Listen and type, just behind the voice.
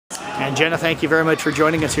And Jenna, thank you very much for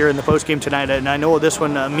joining us here in the postgame tonight. And I know this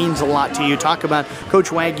one means a lot to you. Talk about Coach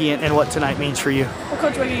Waggy and what tonight means for you. Well,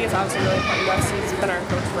 Coach Waggy is obviously really important to us. He's been our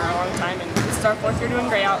coach for a long time, and this is our fourth year doing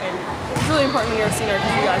great out. And it's really important when you're a senior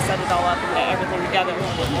because you guys set it all up and get everything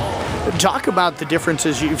together. Talk about the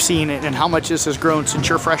differences you've seen and how much this has grown since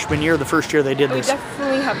your freshman year, the first year they did this. We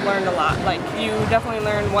definitely have learned a lot. Like, you definitely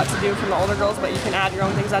learn what to do from the older girls, but you can add your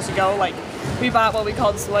own things as you go. Like, we bought what we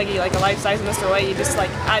called Swaggy, like a life-size Mr. Way. You just like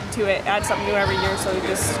add to it, add something new every year, so it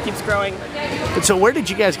just keeps growing. So where did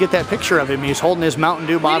you guys get that picture of him? He's holding his Mountain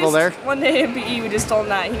Dew bottle there? One day in PE, we just told him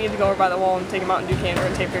that he needed to go over by the wall and take a Mountain Dew can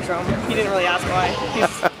and take a picture of him. He didn't really ask why.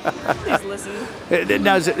 He's listened.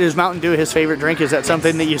 Now, is Mountain Dew his favorite drink? Is that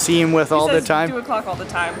something that you see him with all the time? 2 o'clock all the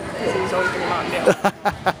time, because he's always drinking Mountain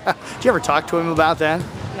Dew. Did you ever talk to him about that?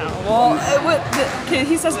 No. Well,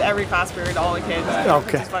 he says it every class period to all the kids.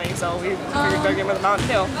 Okay. Which is funny, so we figured better get him with a Mountain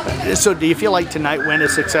Dew. So do you feel like tonight went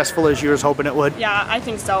as successful as you was hoping it would? Yeah, I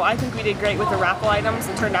think so. I think we did great with the raffle items.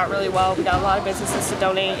 It turned out really well. We got a lot of businesses to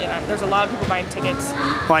donate, and there's a lot of people buying tickets.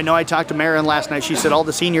 Well, I know I talked to Marin last night. She said all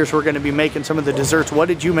the seniors were going to be making some of the desserts. What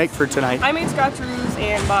did you make for tonight? I made scotcheroos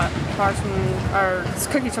and bought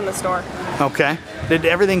cookies from the store. Okay. Did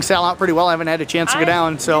everything sell out pretty well? I haven't had a chance to go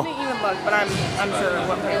down, so. I didn't even look, but I'm sure it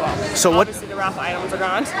went pretty well. So obviously the raffle items are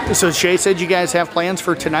gone. So Shay said you guys have plans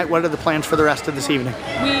for tonight. What are the plans for the rest of this evening?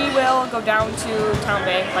 We will go down to Town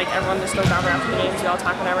Bay, like everyone just goes down there after the games, we all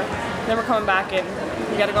talk whatever. Then we're coming back and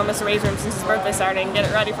we got to go to Mr. Ray's room since his birthday Saturday and get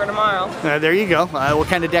it ready for tomorrow. There you go. What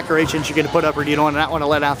kind of decorations you going to put up, or do you not want to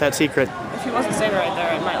let out that secret? If he wasn't staying right there,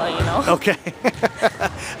 I might let you know. Okay.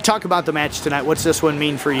 Talk about the match tonight. What's this one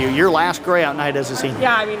mean for you? Your last Grayout night as a senior.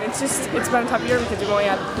 Yeah, I mean, it's been a tough year because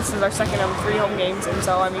this is our second of 3 home games, and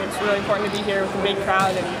so I mean, it's really important to be here with a big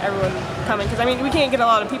crowd and everyone coming, because I mean, we can't get a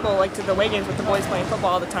lot of people like to the away games with the boys playing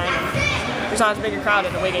football all the time, and there's not as big a crowd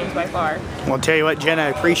at the away games by far. Well, I'll tell you what, Jenna, I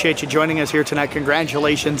appreciate you joining us here tonight.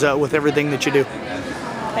 Congratulations with everything that you do.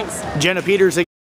 Thanks. Jenna Peters.